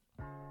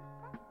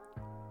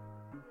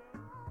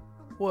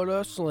What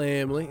up,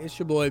 Slamly? It's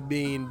your boy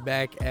Bean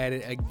back at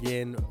it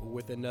again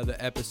with another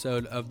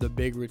episode of The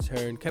Big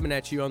Return coming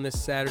at you on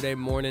this Saturday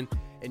morning.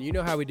 And you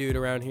know how we do it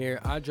around here.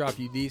 I drop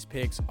you these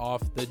picks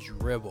off the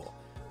dribble.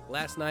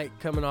 Last night,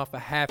 coming off a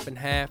half and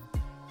half.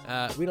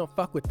 We don't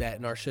fuck with that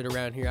in our shit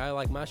around here. I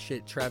like my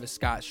shit Travis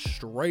Scott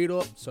straight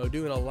up. So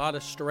doing a lot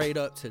of straight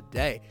up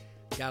today.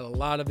 Got a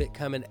lot of it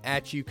coming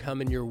at you,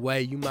 coming your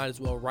way. You might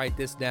as well write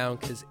this down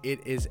because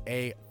it is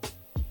a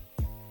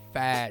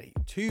fatty.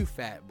 2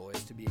 fat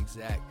boys to be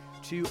exact.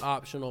 2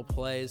 optional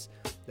plays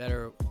that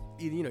are,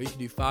 you can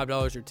do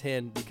 $5 or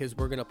 $10 because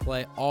we're going to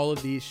play all of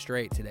these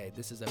straight today.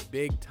 This is a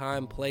big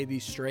time play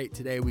these straight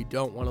today. We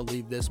don't want to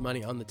leave this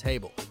money on the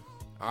table.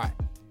 All right.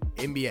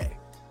 NBA.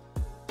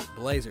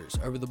 Blazers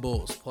over the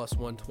Bulls plus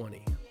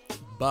 120.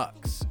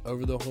 Bucks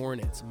over the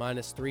Hornets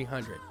minus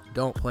 300.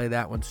 Don't play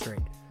that one straight.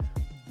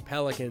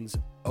 Pelicans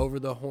over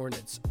the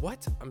Hornets.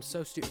 What? I'm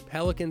so stupid.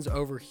 Pelicans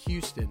over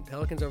Houston.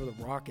 Pelicans over the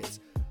Rockets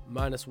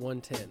minus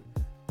 110.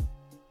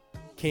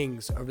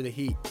 Kings over the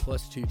Heat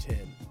plus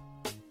 210.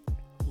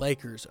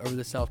 Lakers over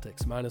the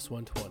Celtics minus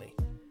 120.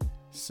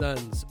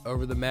 Suns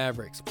over the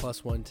Mavericks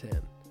plus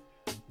 110.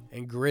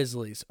 And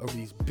Grizzlies over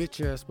these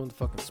bitch-ass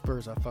motherfucking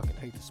Spurs. I fucking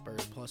hate the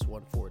Spurs plus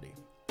 140.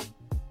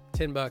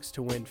 $10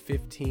 to win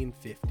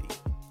 $15.50.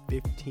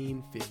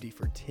 $15.50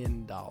 for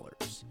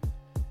 $10.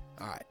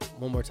 All right,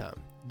 one more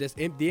time. The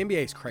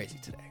NBA is crazy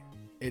today.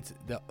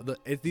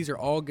 These are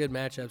all good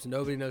matchups.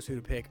 Nobody knows who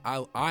to pick.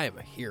 I am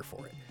here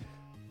for it.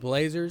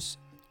 Blazers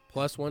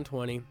plus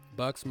 120,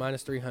 Bucks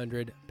minus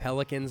 300,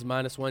 Pelicans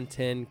minus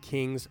 110,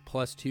 Kings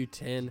plus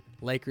 210,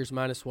 Lakers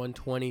minus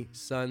 120,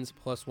 Suns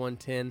plus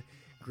 110,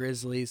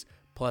 Grizzlies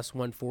plus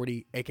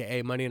 140,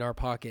 aka money in our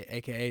pocket,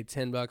 aka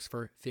 $10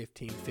 for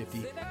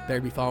 $15.50. Better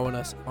be following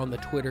us on the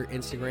Twitter,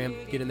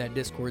 Instagram, get in that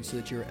Discord so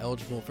that you're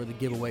eligible for the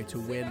giveaway to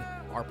win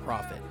our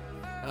profit.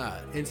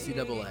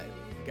 NCAA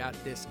got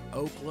this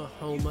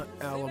Oklahoma,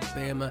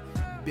 Alabama,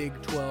 Big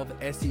 12,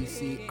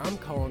 SEC. I'm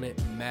calling it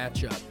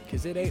matchup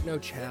because it ain't no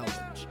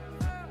challenge.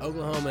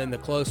 Oklahoma in the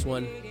close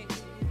one,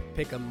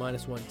 pick them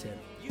minus 110.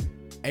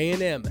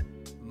 A&M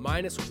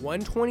minus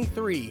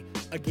 123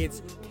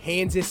 against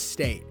Kansas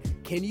State.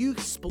 Can you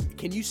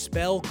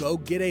spell go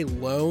get a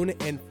loan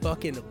and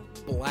fucking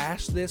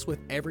blast this with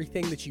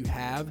everything that you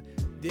have?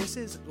 This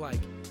is like,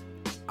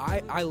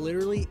 I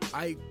literally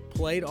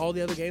played all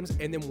the other games,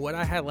 and then what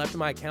I had left in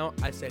my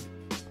account, I said,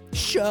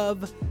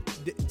 shove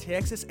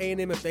Texas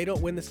A&M. If they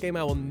don't win this game,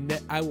 I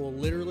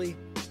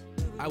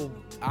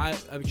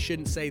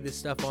shouldn't say this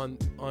stuff on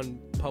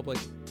public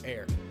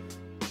air.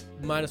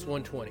 Minus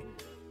 120.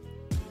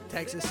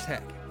 Texas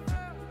Tech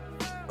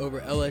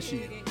over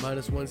LSU,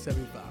 minus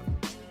 175.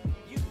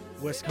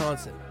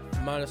 Wisconsin,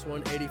 minus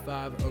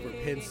 185 over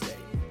Penn State.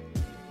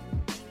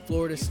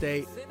 Florida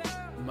State,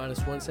 minus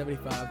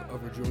 175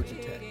 over Georgia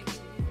Tech.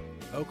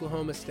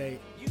 Oklahoma State,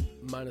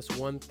 minus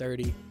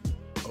 130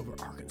 over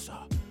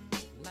Arkansas.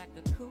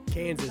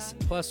 Kansas,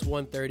 plus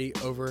 130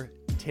 over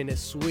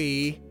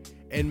Tennessee.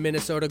 And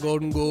Minnesota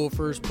Golden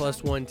Gophers,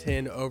 plus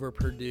 110 over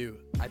Purdue.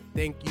 I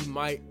think you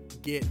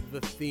might get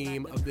the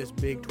theme of this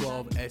Big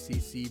 12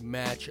 SEC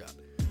matchup.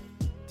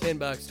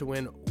 $10 to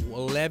win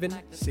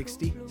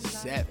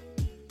 $11.67.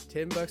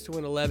 $10 to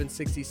win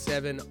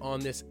 $11.67 on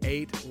this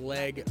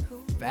 8-leg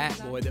fat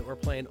boy that we're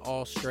playing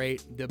all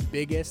straight. The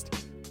biggest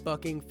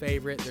fucking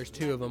favorite. There's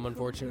 2 of them,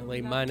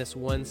 unfortunately. Minus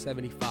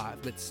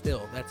 175. But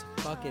still, that's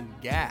fucking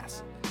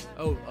gas.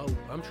 Oh,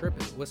 I'm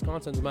tripping.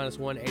 Wisconsin's minus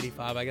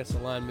 185. I guess the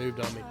line moved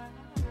on me.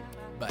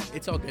 But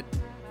it's all good.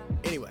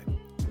 Anyway,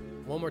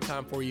 one more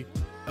time for you.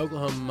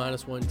 Oklahoma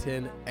minus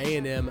 110.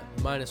 A&M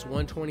minus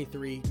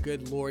 123.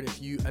 Good Lord,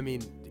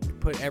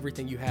 put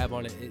everything you have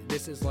on it.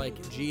 This is like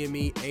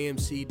GME,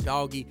 AMC,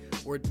 doggy,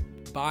 or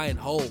buy and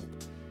hold.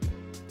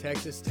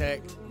 Texas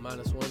Tech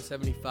minus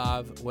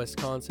 175.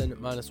 Wisconsin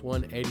minus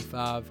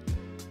 185.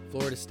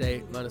 Florida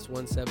State minus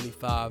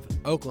 175.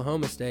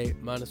 Oklahoma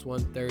State minus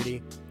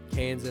 130.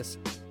 Kansas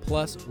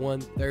plus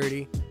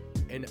 130.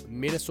 And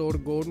Minnesota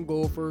Golden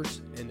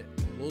Gophers and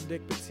Little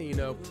Dick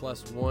Pitino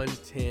plus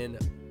 110.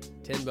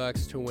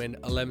 $10 to win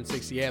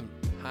 $11.67.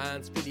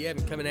 Heinz 50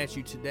 Evan coming at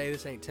you today.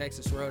 This ain't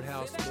Texas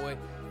Roadhouse, boy.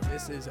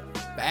 This is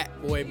fat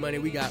boy money.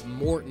 We got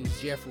Morton's,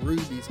 Jeff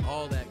Ruby's,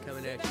 all that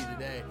coming at you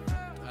today.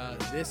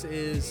 This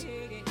is,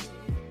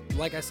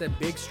 like I said,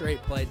 big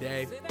straight play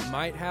day.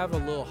 Might have a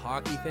little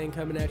hockey thing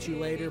coming at you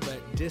later, but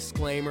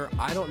disclaimer,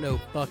 I don't know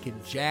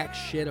fucking jack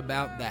shit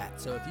about that.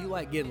 So if you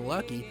like getting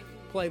lucky,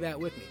 play that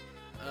with me.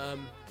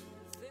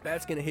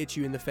 That's going to hit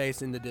you in the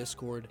face in the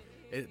Discord.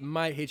 It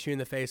might hit you in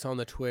the face on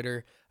the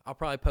Twitter. I'll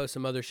probably post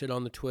some other shit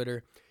on the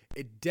Twitter.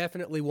 It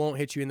definitely won't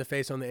hit you in the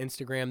face on the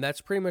Instagram.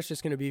 That's pretty much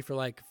just going to be for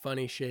like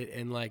funny shit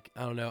and like,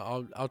 I don't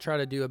know. I'll try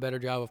to do a better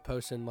job of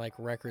posting like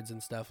records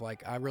and stuff.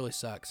 Like, I really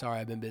suck. Sorry,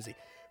 I've been busy.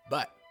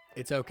 But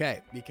it's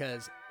okay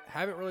because I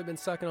haven't really been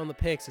sucking on the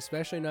picks,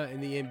 especially not in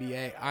the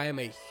NBA. I am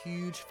a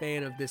huge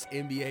fan of this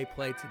NBA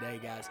play today,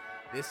 guys.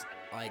 This,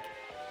 like,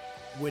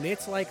 when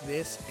it's like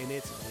this and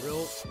it's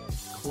real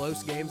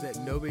close games that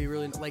nobody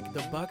really, like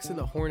the Bucks and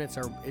the Hornets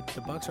are,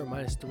 the Bucks are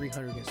minus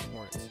 300 against the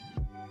Hornets.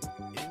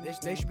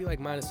 they should be like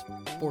minus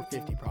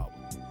 450 probably.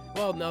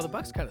 Well, no, the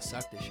Bucks kind of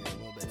suck this year a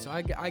little bit, so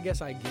I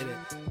guess I get it.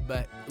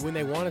 But when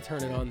they want to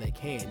turn it on, they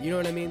can. You know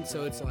what I mean?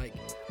 So it's like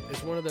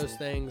it's one of those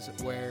things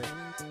where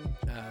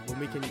when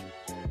we can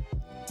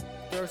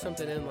throw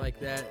something in like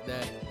that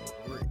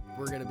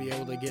we're going to be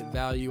able to get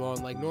value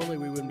on. Like normally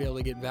we wouldn't be able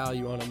to get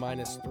value on a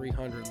minus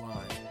 300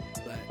 line,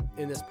 but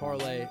in this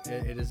parlay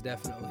it is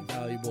definitely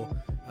valuable.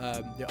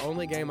 The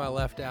only game I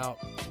left out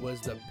was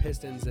the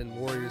Pistons and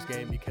Warriors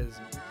game because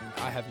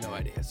I have no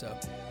idea. So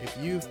if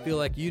you feel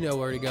like you know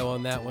where to go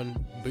on that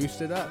one,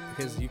 boost it up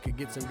because you could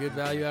get some good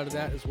value out of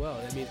that as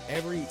well. I mean,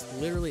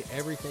 literally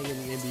everything in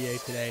the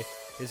NBA today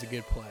is a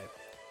good play.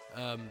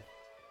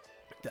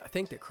 I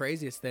think the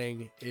craziest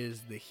thing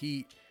is the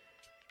Heat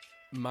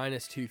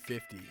minus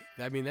 250.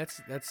 I mean,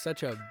 that's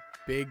such a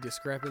big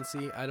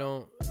discrepancy. I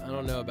don't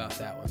know about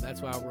that one.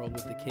 That's why I rolled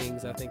with the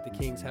Kings. I think the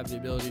Kings have the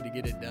ability to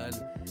get it done.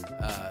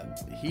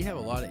 He have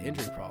a lot of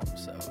injury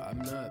problems, so I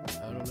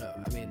don't know.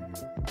 I mean,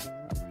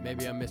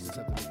 maybe I'm missing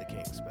something with the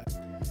Kings, but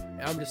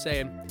I'm just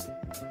saying.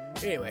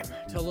 Anyway,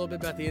 tell a little bit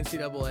about the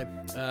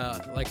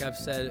NCAA. Like I've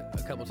said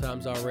a couple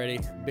times already,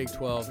 Big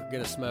 12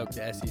 gonna smoke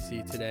the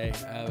SEC today.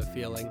 I have a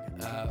feeling.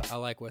 I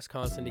like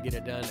Wisconsin to get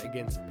it done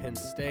against Penn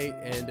State,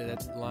 and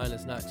that line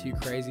is not too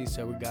crazy,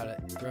 so we got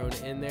it thrown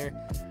in there.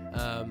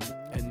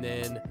 And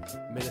then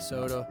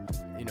Minnesota,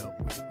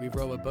 we've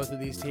rolled with both of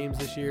these teams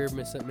this year,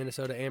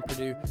 Minnesota and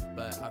Purdue,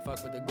 but I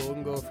fuck with the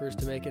Golden Gophers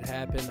to make it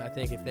happen. I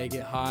think if they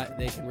get hot,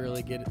 they can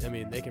really get it. I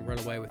mean, they can run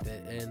away with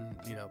it. And,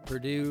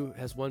 Purdue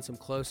has won some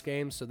close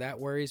games, so that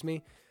worries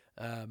me.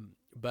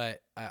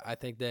 But I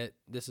think that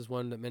this is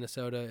one that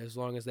Minnesota, as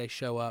long as they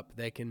show up,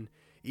 they can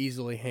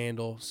easily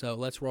handle. So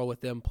let's roll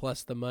with them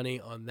plus the money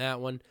on that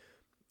one.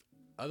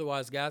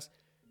 Otherwise, guys,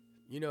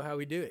 you know how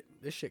we do it.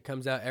 This shit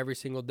comes out every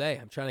single day.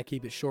 I'm trying to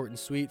keep it short and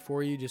sweet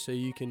for you just so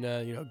you can,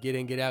 get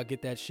in, get out,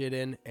 get that shit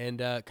in,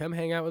 and come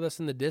hang out with us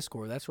in the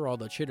Discord. That's where all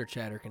the chitter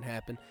chatter can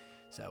happen.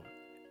 So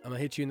I'm going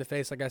to hit you in the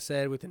face, like I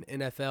said, with an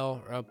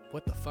NFL.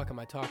 What the fuck am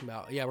I talking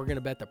about? Yeah, we're going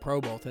to bet the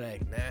Pro Bowl today.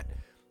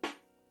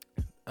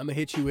 I'm going to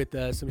hit you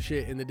with some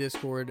shit in the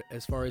Discord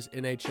as far as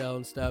NHL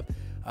and stuff.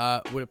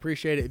 Would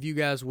appreciate it if you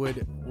guys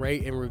would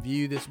rate and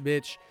review this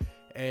bitch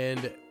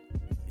and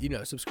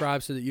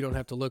subscribe so that you don't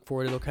have to look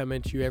for it. It'll come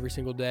into you every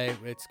single day.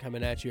 It's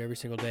coming at you every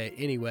single day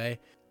anyway.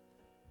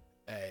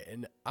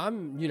 And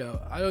I'm,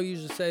 I don't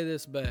usually say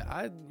this, but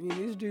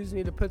these dudes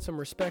need to put some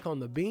respect on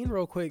the bean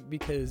real quick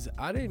because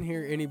I didn't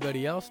hear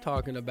anybody else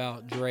talking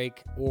about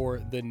Drake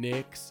or the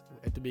Knicks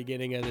at the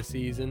beginning of the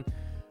season.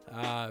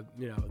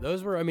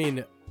 Those were, I don't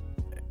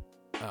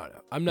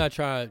know. I'm not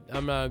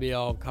gonna be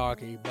all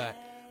cocky, but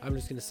I'm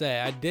just going to say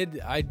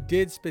I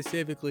did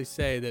specifically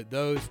say that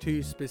those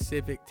two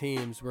specific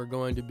teams were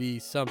going to be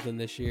something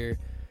this year,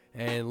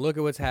 and look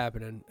at what's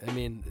happening. I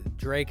mean,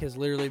 Drake has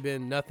literally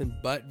been nothing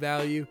but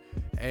value,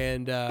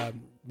 and the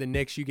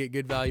Knicks, you get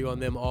good value on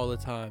them all the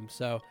time.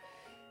 So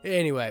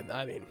anyway,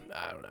 I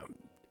don't know.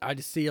 I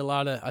see a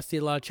lot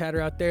of chatter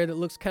out there that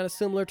looks kind of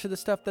similar to the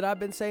stuff that I've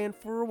been saying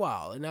for a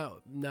while, and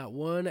not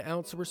 1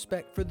 ounce of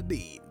respect for the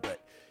bean. But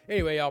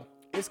anyway, y'all.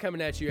 It's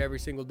coming at you every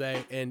single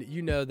day, and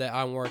you know that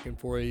I'm working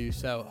for you,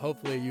 so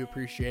hopefully you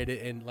appreciate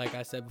it. And like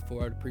I said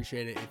before, I'd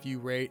appreciate it if you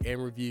rate and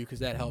review because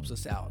that helps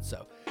us out.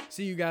 So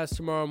see you guys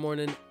tomorrow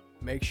morning.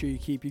 Make sure you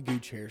keep your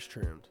gooch hairs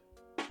trimmed.